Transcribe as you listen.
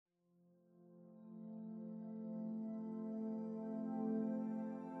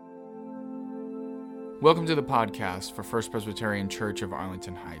Welcome to the podcast for First Presbyterian Church of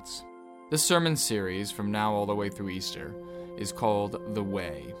Arlington Heights. This sermon series, from now all the way through Easter, is called The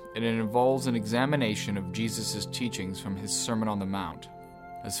Way, and it involves an examination of Jesus' teachings from his Sermon on the Mount,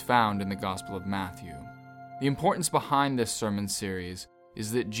 as found in the Gospel of Matthew. The importance behind this sermon series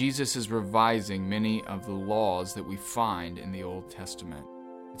is that Jesus is revising many of the laws that we find in the Old Testament.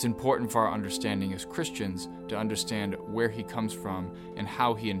 It's important for our understanding as Christians to understand where he comes from and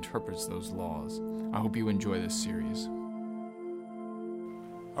how he interprets those laws. I hope you enjoy this series.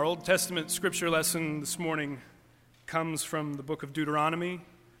 Our Old Testament scripture lesson this morning comes from the book of Deuteronomy,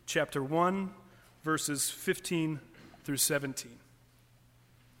 chapter 1, verses 15 through 17.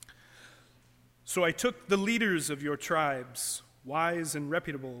 So I took the leaders of your tribes, wise and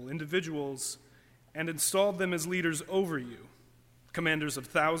reputable individuals, and installed them as leaders over you, commanders of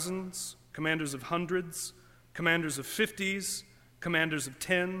thousands, commanders of hundreds, commanders of 50s, commanders of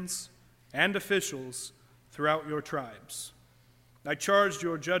 10s, and officials throughout your tribes. I charged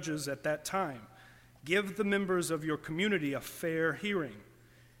your judges at that time, give the members of your community a fair hearing,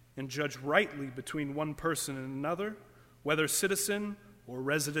 and judge rightly between one person and another, whether citizen or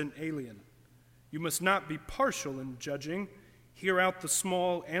resident alien. You must not be partial in judging, hear out the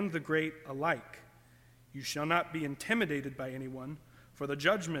small and the great alike. You shall not be intimidated by anyone, for the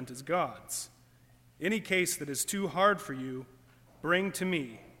judgment is God's. Any case that is too hard for you, bring to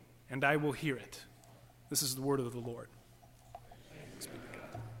me, and I will hear it. This is the word of the Lord.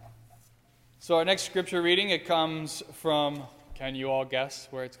 So our next scripture reading, it comes from, can you all guess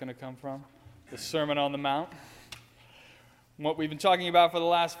where it's going to come from? The Sermon on the Mount. What we've been talking about for the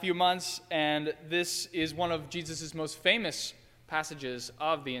last few months, and this is one of Jesus' most famous passages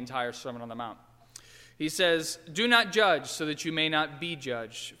of the entire Sermon on the Mount. He says, "Do not judge so that you may not be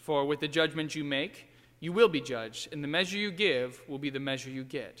judged, for with the judgment you make, you will be judged, and the measure you give will be the measure you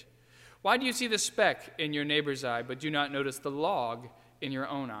get. Why do you see the speck in your neighbor's eye, but do not notice the log in your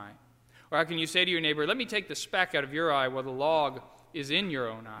own eye? Or how can you say to your neighbor, 'Let me take the speck out of your eye while the log is in your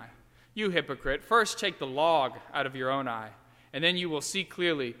own eye'? You hypocrite, first take the log out of your own eye, and then you will see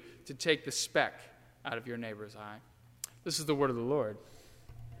clearly to take the speck out of your neighbor's eye." This is the word of the Lord.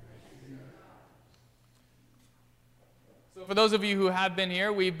 So for those of you who have been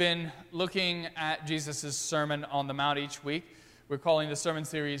here, we've been looking at Jesus' Sermon on the Mount each week. We're calling the sermon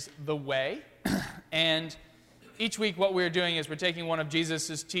series The Way. And each week what we're doing is we're taking one of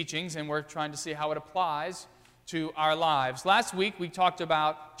Jesus' teachings and we're trying to see how it applies to our lives. Last week we talked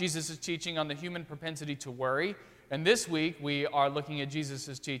about Jesus' teaching on the human propensity to worry. And this week we are looking at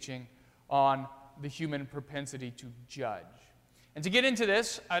Jesus' teaching on the human propensity to judge. And to get into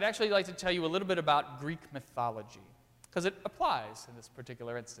this, I'd actually like to tell you a little bit about Greek mythology, because it applies in this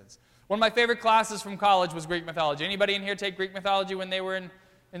particular instance. One of my favorite classes from college was Greek mythology. Anybody in here take Greek mythology when they were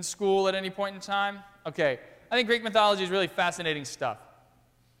in school at any point in time? Okay, I think Greek mythology is really fascinating stuff,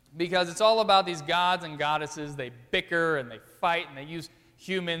 because it's all about these gods and goddesses. They bicker and they fight and they use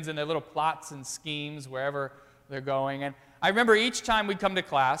humans in their little plots and schemes wherever they're going. And I remember each time we'd come to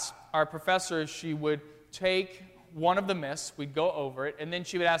class, our professor, she would take one of the myths, we'd go over it, and then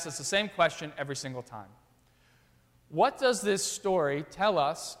she would ask us the same question every single time. What does this story tell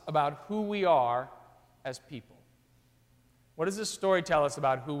us about who we are as people? What does this story tell us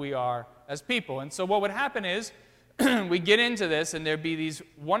about who we are as people? And so what would happen is we get into this and there'd be these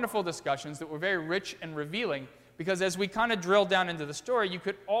wonderful discussions that were very rich and revealing, because as we kind of drill down into the story, you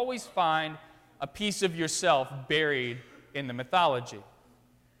could always find a piece of yourself buried in the mythology.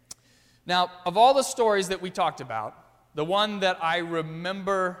 Now, of all the stories that we talked about, the one that I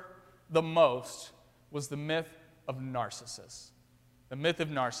remember the most was the myth of Narcissus. The myth of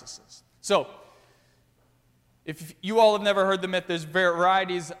Narcissus. So, if you all have never heard the myth, there's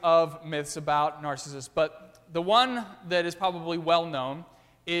varieties of myths about Narcissus, but the one that is probably well known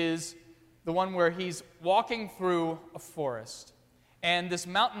is the one where he's walking through a forest, and this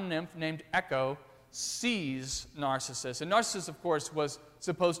mountain nymph named Echo sees Narcissus. And Narcissus, of course, was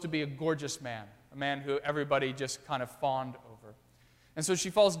supposed to be a gorgeous man, a man who everybody just kind of fawned over. And so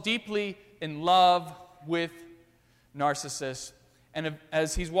she falls deeply in love with Narcissus, and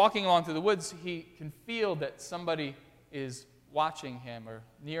as he's walking along through the woods, he can feel that somebody is watching him or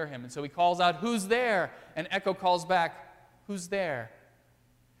near him, and so he calls out, "Who's there?" And Echo calls back, "Who's there?"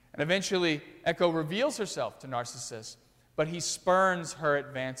 And eventually, Echo reveals herself to Narcissus, but he spurns her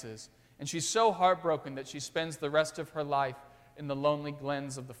advances, and she's so heartbroken that she spends the rest of her life in the lonely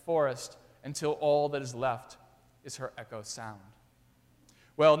glens of the forest until all that is left is her echo sound.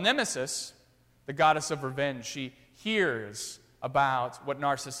 Well, Nemesis, the goddess of revenge, she hears about what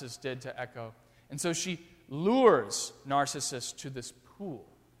Narcissus did to Echo. And so she lures Narcissus to this pool.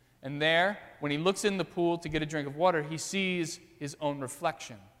 And there, when he looks in the pool to get a drink of water, he sees his own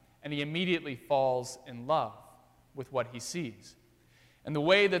reflection, and he immediately falls in love with what he sees. And the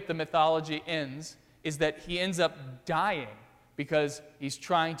way that the mythology ends is that he ends up dying because he's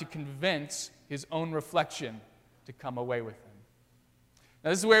trying to convince his own reflection to come away with him. Now,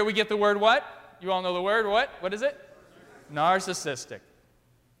 this is where we get the word what? You all know the word what? What is it? Narcissistic,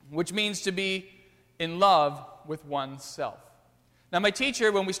 which means to be in love with oneself. Now, my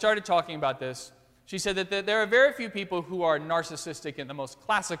teacher, when we started talking about this, she said that there are very few people who are narcissistic in the most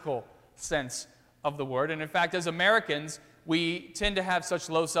classical sense of the word. And in fact, as Americans, we tend to have such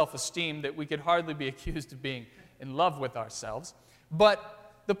low self-esteem that we could hardly be accused of being in love with ourselves.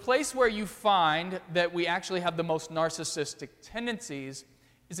 But the place where you find that we actually have the most narcissistic tendencies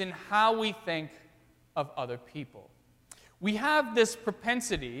is in how we think of other people. We have this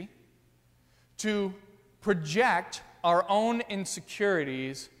propensity to project our own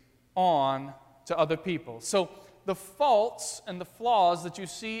insecurities on to other people. So the faults and the flaws that you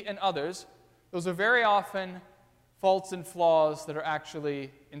see in others, those are very often faults and flaws that are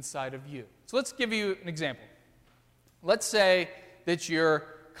actually inside of you. So let's give you an example. Let's say that you're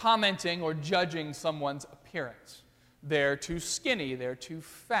commenting or judging someone's appearance. They're too skinny, they're too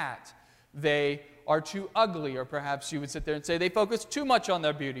fat, they are too ugly, or perhaps you would sit there and say they focus too much on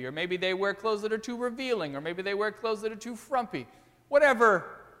their beauty, or maybe they wear clothes that are too revealing, or maybe they wear clothes that are too frumpy. Whatever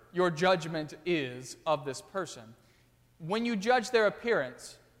your judgment is of this person, when you judge their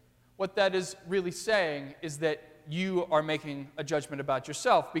appearance, what that is really saying is that you are making a judgment about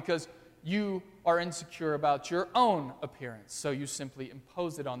yourself because you are insecure about your own appearance, so you simply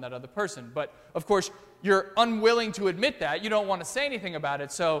impose it on that other person. But, of course, you're unwilling to admit that. You don't want to say anything about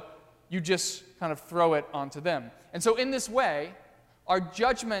it, so you just kind of throw it onto them. And so in this way, our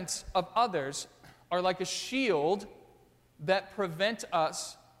judgments of others are like a shield that prevent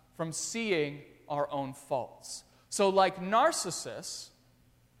us from seeing our own faults. So like narcissists,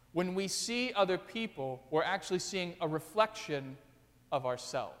 when we see other people, we're actually seeing a reflection of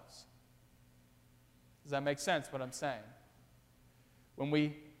ourselves. Does that make sense, what I'm saying? When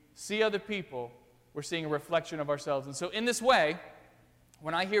we see other people, we're seeing a reflection of ourselves. And so in this way,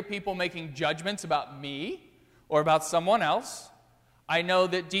 when I hear people making judgments about me or about someone else, I know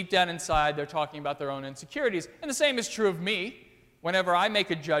that deep down inside they're talking about their own insecurities. And the same is true of me. Whenever I make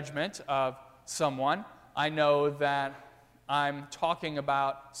a judgment of someone, I know that I'm talking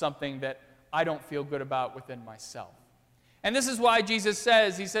about something that I don't feel good about within myself. And this is why Jesus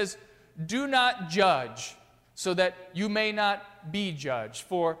says, he says, do not judge so that you may not be judged.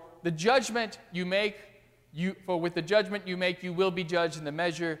 For the judgment you make, with the judgment you make, you will be judged, and the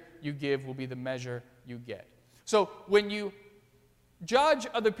measure you give will be the measure you get. So when you judge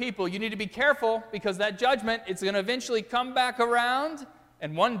other people, you need to be careful because that judgment, it's going to eventually come back around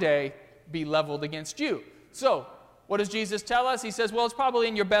and one day be leveled against you. So what does Jesus tell us? He says, well, it's probably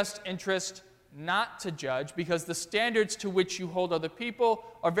in your best interest not to judge because the standards to which you hold other people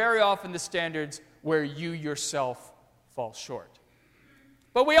are very often the standards where you yourself fall short.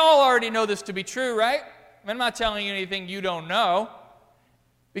 But we all already know this to be true, right? I'm not telling you anything you don't know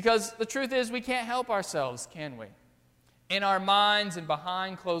because the truth is we can't help ourselves, can we? In our minds and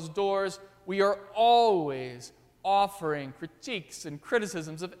behind closed doors, we are always offering critiques and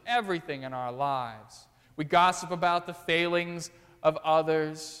criticisms of everything in our lives. We gossip about the failings of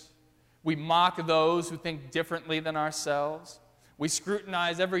others. We mock those who think differently than ourselves. We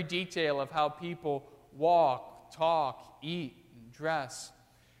scrutinize every detail of how people walk, talk, eat, and dress.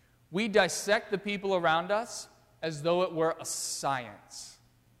 We dissect the people around us as though it were a science.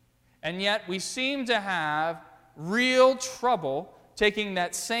 And yet we seem to have real trouble taking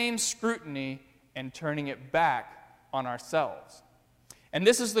that same scrutiny and turning it back on ourselves. And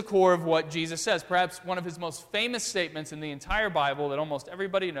this is the core of what Jesus says, perhaps one of his most famous statements in the entire Bible that almost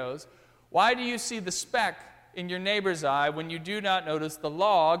everybody knows. Why do you see the speck in your neighbor's eye when you do not notice the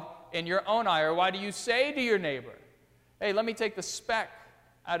log in your own eye? Or why do you say to your neighbor, hey, let me take the speck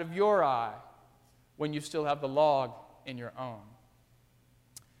out of your eye when you still have the log in your own?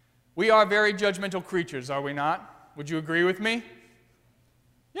 We are very judgmental creatures, are we not? Would you agree with me?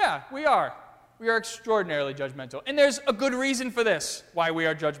 Yeah, we are. We are extraordinarily judgmental. And there's a good reason for this, why we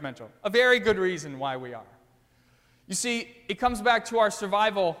are judgmental. A very good reason why we are. You see, it comes back to our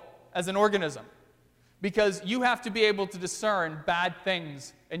survival as an organism. Because you have to be able to discern bad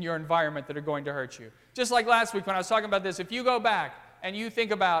things in your environment that are going to hurt you. Just like last week when I was talking about this, if you go back and you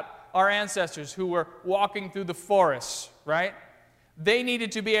think about our ancestors who were walking through the forests, right? They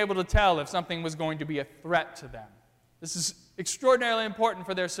needed to be able to tell if something was going to be a threat to them. This is extraordinarily important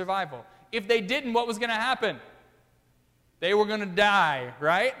for their survival. If they didn't, what was going to happen? They were going to die,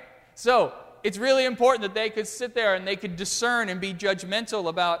 right? So it's really important that they could sit there and they could discern and be judgmental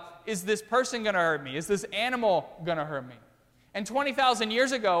about, is this person going to hurt me? Is this animal going to hurt me? And 20,000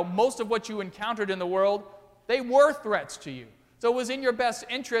 years ago, most of what you encountered in the world, they were threats to you. So it was in your best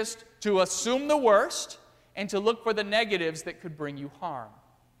interest to assume the worst and to look for the negatives that could bring you harm.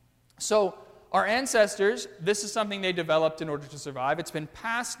 So our ancestors, this is something they developed in order to survive. It's been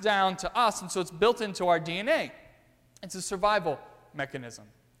passed down to us, and so it's built into our DNA. It's a survival mechanism.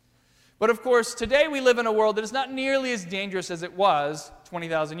 But of course, today we live in a world that is not nearly as dangerous as it was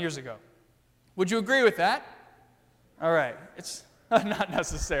 20,000 years ago. Would you agree with that? All right. It's not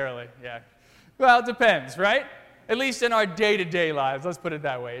necessarily, yeah. Well, it depends, right? At least in our day-to-day lives, let's put it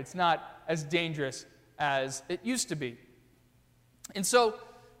that way. It's not as dangerous as it used to be. And so,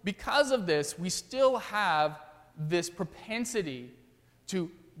 because of this, we still have this propensity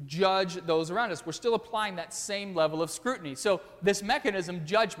to judge those around us. We're still applying that same level of scrutiny. So this mechanism,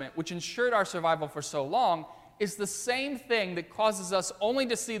 judgment, which ensured our survival for so long, is the same thing that causes us only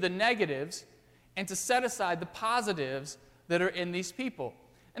to see the negatives and to set aside the positives that are in these people.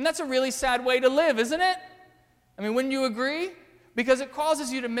 And that's a really sad way to live, isn't it? I mean, wouldn't you agree? Because it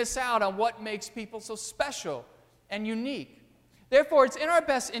causes you to miss out on what makes people so special and unique. Therefore, it's in our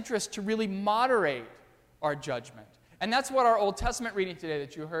best interest to really moderate our judgment. And that's what our Old Testament reading today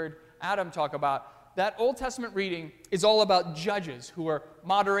that you heard Adam talk about, that Old Testament reading is all about judges who are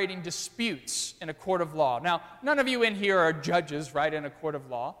moderating disputes in a court of law. Now, none of you in here are judges, right, in a court of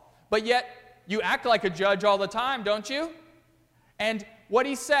law, but yet you act like a judge all the time, don't you? And what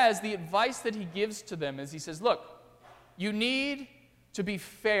he says, the advice that he gives to them is he says, look, you need to be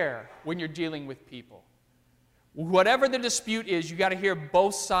fair when you're dealing with people. Whatever the dispute is, you got to hear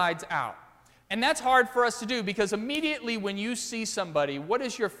both sides out. And that's hard for us to do because immediately when you see somebody, what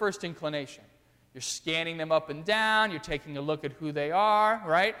is your first inclination? You're scanning them up and down, you're taking a look at who they are,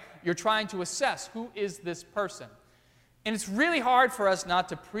 right? You're trying to assess who is this person. And it's really hard for us not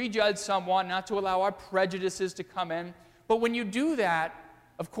to prejudge someone, not to allow our prejudices to come in. But when you do that,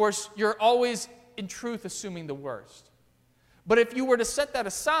 of course, you're always, in truth, assuming the worst. But if you were to set that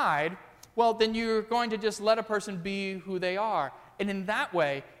aside, well, then you're going to just let a person be who they are. And in that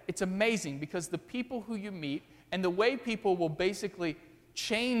way, it's amazing because the people who you meet and the way people will basically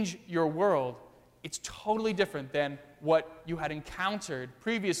change your world, it's totally different than what you had encountered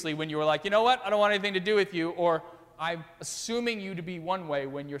previously when you were like, you know what, I don't want anything to do with you, or I'm assuming you to be one way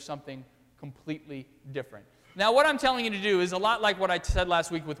when you're something completely different. Now, what I'm telling you to do is a lot like what I said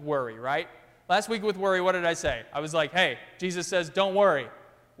last week with worry, right? Last week with worry, what did I say? I was like, hey, Jesus says, don't worry,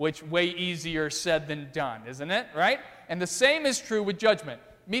 which way easier said than done, isn't it, right? And the same is true with judgment.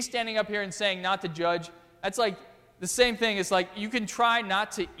 Me standing up here and saying not to judge, that's like the same thing. It's like you can try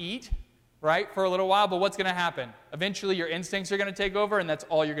not to eat, right, for a little while, but what's going to happen? Eventually your instincts are going to take over, and that's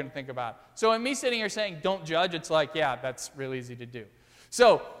all you're going to think about. So in me sitting here saying don't judge, it's like, yeah, that's real easy to do.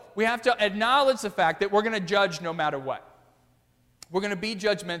 So we have to acknowledge the fact that we're going to judge no matter what. We're going to be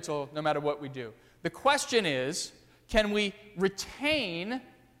judgmental no matter what we do. The question is, can we retain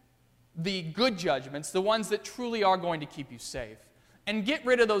the good judgments, the ones that truly are going to keep you safe, and get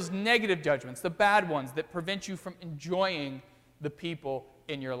rid of those negative judgments, the bad ones that prevent you from enjoying the people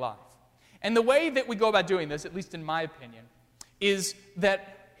in your life? And the way that we go about doing this, at least in my opinion, is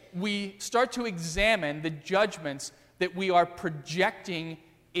that we start to examine the judgments that we are projecting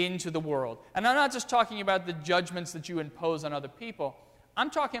into the world. And I'm not just talking about the judgments that you impose on other people. I'm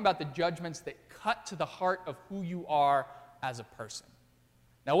talking about the judgments that cut to the heart of who you are as a person.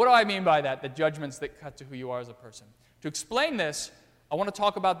 Now, what do I mean by that, the judgments that cut to who you are as a person? To explain this, I want to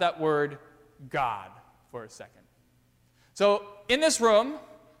talk about that word, God, for a second. So, in this room,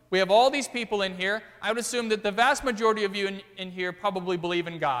 we have all these people in here. I would assume that the vast majority of you in here probably believe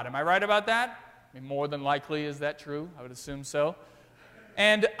in God. Am I right about that? I mean, more than likely, is that true? I would assume so.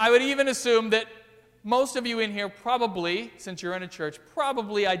 And I would even assume that most of you in here probably, since you're in a church,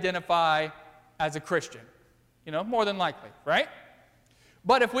 probably identify as a Christian. You know, more than likely, right?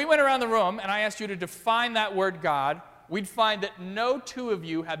 But if we went around the room and I asked you to define that word God, we'd find that no two of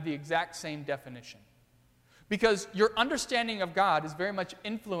you have the exact same definition. Because your understanding of God is very much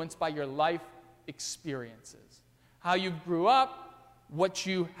influenced by your life experiences. How you grew up, what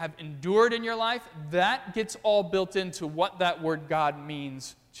you have endured in your life, that gets all built into what that word God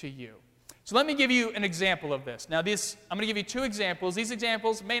means to you. So let me give you an example of this. Now, I'm going to give you two examples. These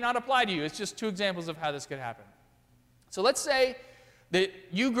examples may not apply to you. It's just two examples of how this could happen. So let's say that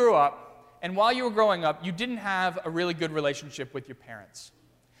you grew up, and while you were growing up, you didn't have a really good relationship with your parents.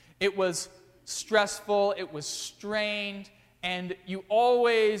 It was stressful, it was strained, and you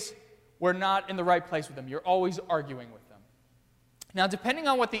always were not in the right place with them. You're always arguing with them. Now, depending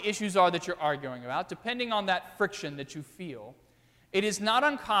on what the issues are that you're arguing about, depending on that friction that you feel, it is not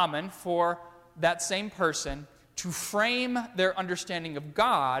uncommon for that same person to frame their understanding of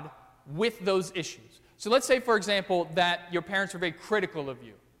God with those issues. So let's say, for example, that your parents were very critical of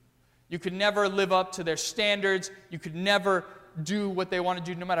you. You could never live up to their standards. You could never do what they want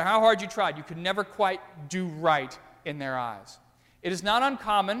to do, no matter how hard you tried. You could never quite do right in their eyes. It is not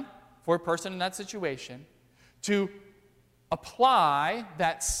uncommon for a person in that situation to apply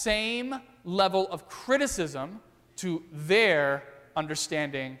that same level of criticism to their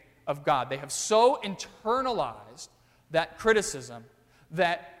understanding of God. They have so internalized that criticism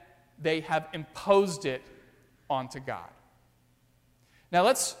that they have imposed it onto God. Now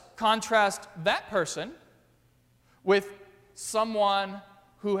let's contrast that person with someone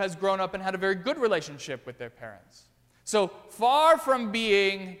who has grown up and had a very good relationship with their parents. So far from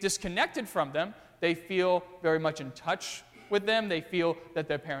being disconnected from them, they feel very much in touch with them. They feel that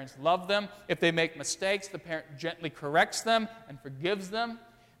their parents love them. If they make mistakes, the parent gently corrects them and forgives them.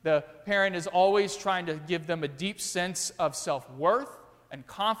 The parent is always trying to give them a deep sense of self-worth and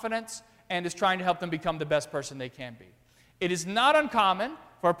confidence and is trying to help them become the best person they can be. It is not uncommon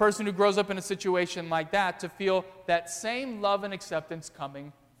for a person who grows up in a situation like that to feel that same love and acceptance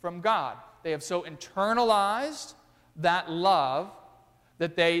coming from God. They have so internalized that love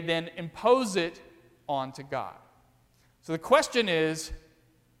that they then impose it onto God. So the question is,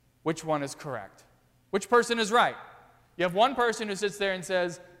 which one is correct? Which person is right? You have one person who sits there and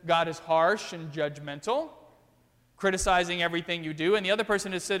says, God is harsh and judgmental, criticizing everything you do, and the other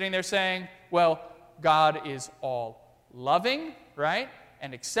person is sitting there saying, well, God is all loving, right,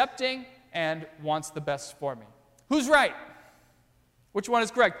 and accepting, and wants the best for me. Who's right? Which one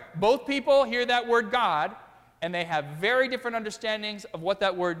is correct? Both people hear that word God, and they have very different understandings of what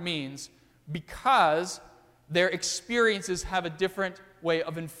that word means because their experiences have a different way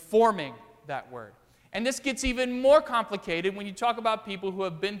of informing that word. And this gets even more complicated when you talk about people who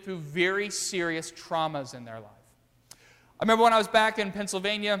have been through very serious traumas in their life. I remember when I was back in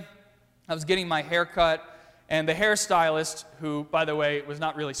Pennsylvania, I was getting my hair cut, and the hairstylist, who, by the way, was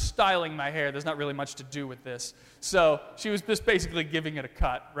not really styling my hair, there's not really much to do with this, so she was just basically giving it a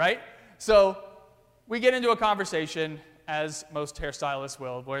cut, right? So we get into a conversation, as most hairstylists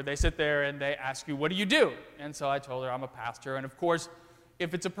will, where they sit there and they ask you, what do you do? And so I told her I'm a pastor, and of course,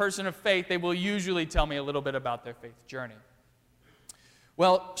 if it's a person of faith, they will usually tell me a little bit about their faith journey.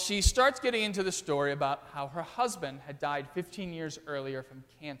 Well, she starts getting into the story about how her husband had died 15 years earlier from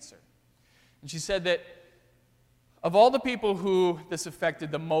cancer. And she said that of all the people who this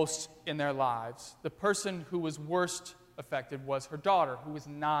affected the most in their lives, the person who was worst affected was her daughter, who was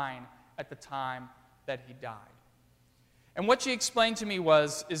 9 at the time that he died. And what she explained to me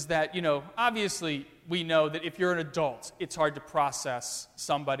is that, obviously we know that if you're an adult, it's hard to process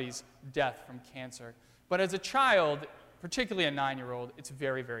somebody's death from cancer. But as a child, particularly a 9-year-old, it's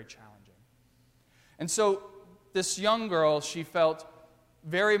very, very challenging. And so this young girl, she felt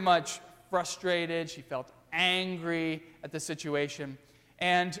very much frustrated. She felt angry at the situation.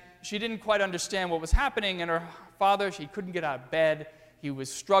 And she didn't quite understand what was happening. And her father, she couldn't get out of bed. He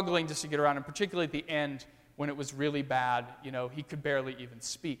was struggling just to get around, and particularly at the end, when it was really bad, he could barely even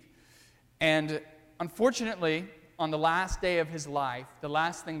speak. And unfortunately, on the last day of his life, the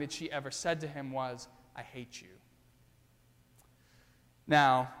last thing that she ever said to him was, I hate you.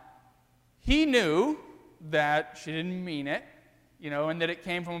 Now, he knew that she didn't mean it, and that it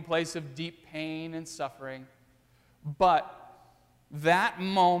came from a place of deep pain and suffering. But that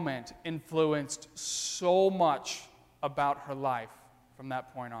moment influenced so much about her life from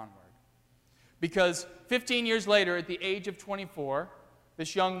that point onward. Because 15 years later, at the age of 24,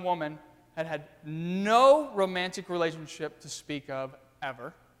 this young woman had had no romantic relationship to speak of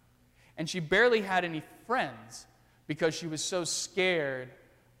ever, and she barely had any friends because she was so scared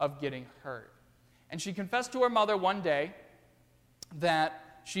of getting hurt. And she confessed to her mother one day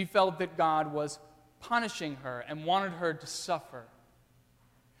that she felt that God was punishing her and wanted her to suffer.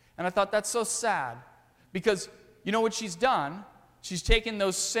 And I thought, that's so sad, because you know what she's done? She's taken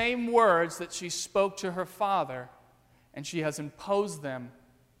those same words that she spoke to her father, and she has imposed them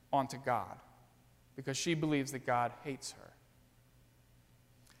onto God because she believes that God hates her.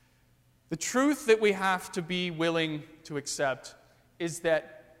 The truth that we have to be willing to accept is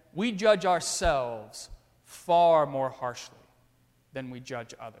that we judge ourselves far more harshly than we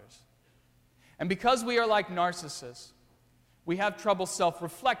judge others. And because we are like narcissists, we have trouble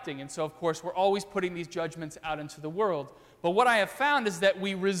self-reflecting, and so, of course, we're always putting these judgments out into the world. But what I have found is that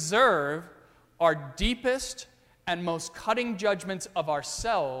we reserve our deepest and most cutting judgments of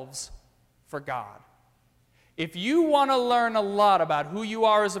ourselves for God. If you want to learn a lot about who you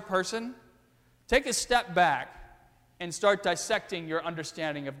are as a person, take a step back and start dissecting your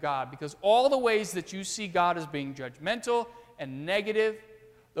understanding of God, because all the ways that you see God as being judgmental and negative,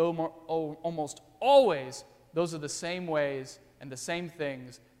 almost always, those are the same ways and the same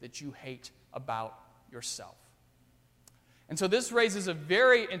things that you hate about yourself. And so this raises a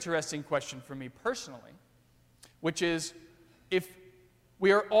very interesting question for me personally, which is, if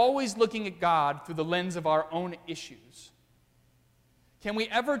we are always looking at God through the lens of our own issues, can we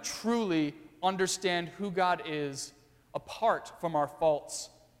ever truly understand who God is apart from our faults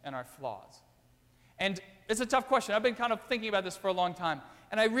and our flaws? And it's a tough question. I've been kind of thinking about this for a long time.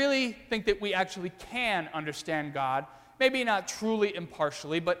 And I really think that we actually can understand God, maybe not truly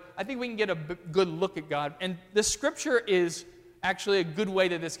impartially, but I think we can get a good look at God. And the scripture is actually a good way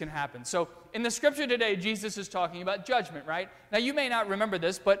that this can happen. So in the scripture today, Jesus is talking about judgment, right? Now, you may not remember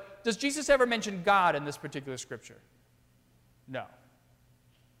this, but does Jesus ever mention God in this particular scripture? No.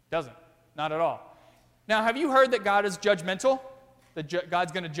 Doesn't. Not at all. Now, have you heard that God is judgmental? That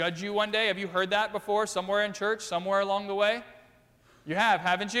God's going to judge you one day? Have you heard that before, somewhere in church, somewhere along the way? You have,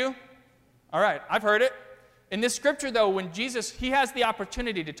 haven't you? All right, I've heard it. In this scripture, though, when Jesus, he has the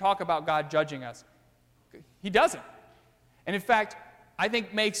opportunity to talk about God judging us. He doesn't. And in fact, I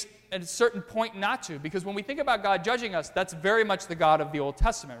think makes at a certain point not to, because when we think about God judging us, that's very much the God of the Old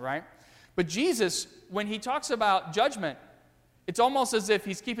Testament, right? But Jesus, when he talks about judgment, it's almost as if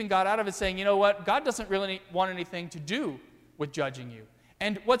he's keeping God out of it, saying, you know what, God doesn't really want anything to do with judging you.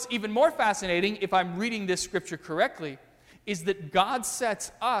 And what's even more fascinating, if I'm reading this scripture correctly, is that God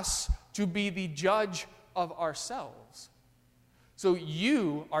sets us to be the judge of ourselves. So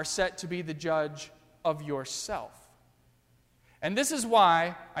you are set to be the judge of yourself. And this is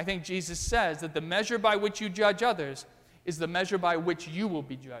why I think Jesus says that the measure by which you judge others is the measure by which you will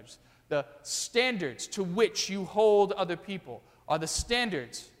be judged. The standards to which you hold other people are the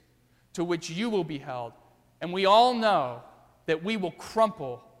standards to which you will be held. And we all know that we will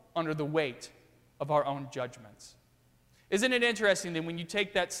crumple under the weight of our own judgments. Isn't it interesting that when you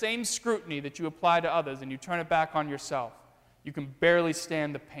take that same scrutiny that you apply to others and you turn it back on yourself, you can barely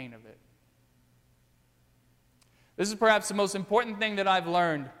stand the pain of it? This is perhaps the most important thing that I've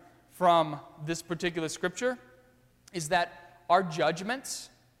learned from this particular scripture, is that our judgments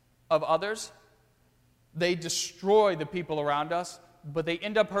of others, they destroy the people around us, but they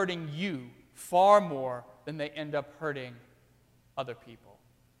end up hurting you far more than they end up hurting other people.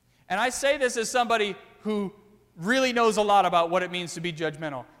 And I say this as somebody who really knows a lot about what it means to be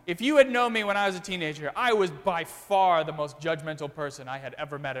judgmental. If you had known me when I was a teenager, I was by far the most judgmental person I had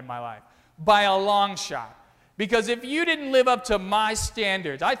ever met in my life, by a long shot. Because if you didn't live up to my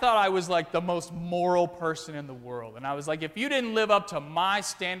standards, I thought I was like the most moral person in the world. And I was like, if you didn't live up to my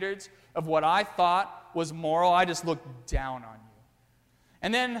standards of what I thought was moral, I just looked down on you.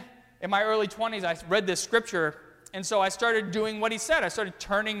 And then in my early 20s, I read this scripture, and so I started doing what he said. I started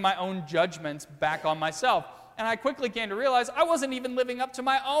turning my own judgments back on myself. And I quickly came to realize I wasn't even living up to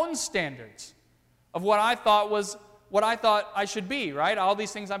my own standards of what I thought I should be, right? All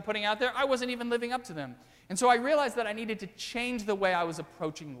these things I'm putting out there, I wasn't even living up to them. And so I realized that I needed to change the way I was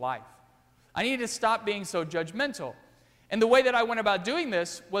approaching life. I needed to stop being so judgmental. And the way that I went about doing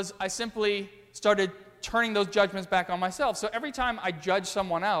this was I simply started turning those judgments back on myself. So every time I judged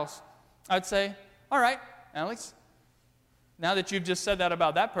someone else, I'd say, all right, Alex, now that you've just said that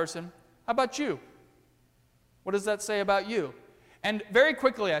about that person, how about you? What does that say about you? And very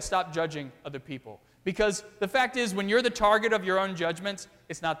quickly I stopped judging other people. Because the fact is, when you're the target of your own judgments,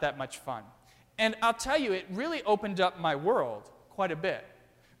 it's not that much fun. And I'll tell you, it really opened up my world quite a bit.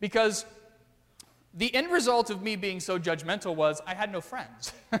 Because the end result of me being so judgmental was I had no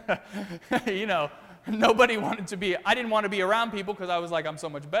friends. Nobody wanted to be, I didn't want to be around people because I was like, I'm so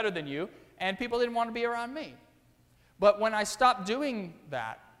much better than you. And people didn't want to be around me. But when I stopped doing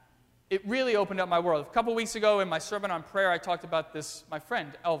that, it really opened up my world. A couple weeks ago in my sermon on prayer, I talked about this, my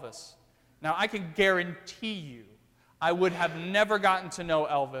friend, Elvis. Now, I can guarantee you I would have never gotten to know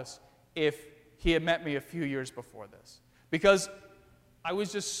Elvis if he had met me a few years before this. Because I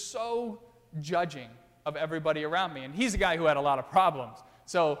was just so judging of everybody around me. And he's a guy who had a lot of problems.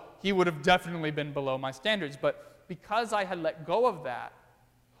 So he would have definitely been below my standards. But because I had let go of that,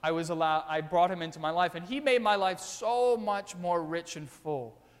 I brought him into my life. And he made my life so much more rich and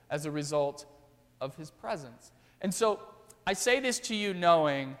full as a result of his presence. And so I say this to you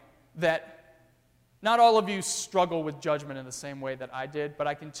knowing that not all of you struggle with judgment in the same way that I did, but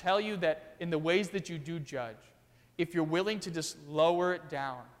I can tell you that in the ways that you do judge, if you're willing to just lower it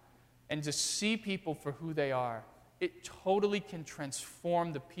down and just see people for who they are, it totally can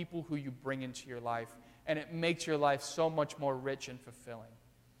transform the people who you bring into your life and it makes your life so much more rich and fulfilling.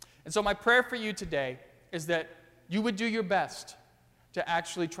 And so my prayer for you today is that you would do your best to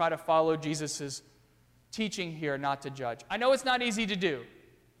actually try to follow Jesus' teaching here not to judge. I know it's not easy to do,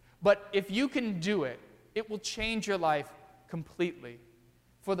 but if you can do it, it will change your life completely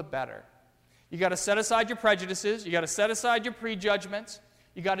for the better. You got to set aside your prejudices. You got to set aside your prejudgments.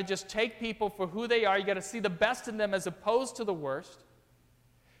 You got to just take people for who they are. You got to see the best in them as opposed to the worst.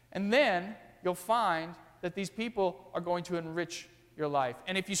 And then you'll find that these people are going to enrich your life.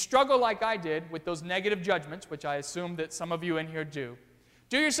 And if you struggle like I did with those negative judgments, which I assume that some of you in here do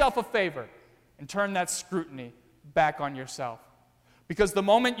yourself a favor and turn that scrutiny back on yourself. Because the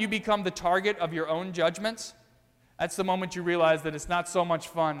moment you become the target of your own judgments, that's the moment you realize that it's not so much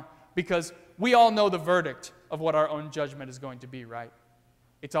fun, because we all know the verdict of what our own judgment is going to be, right?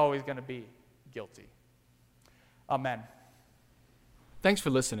 It's always going to be guilty. Amen. Thanks for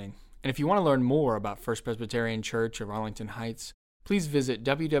listening. And if you want to learn more about First Presbyterian Church of Arlington Heights, please visit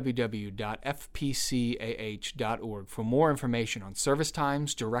www.fpcah.org for more information on service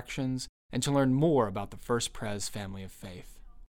times, directions, and to learn more about the First Pres family of faith.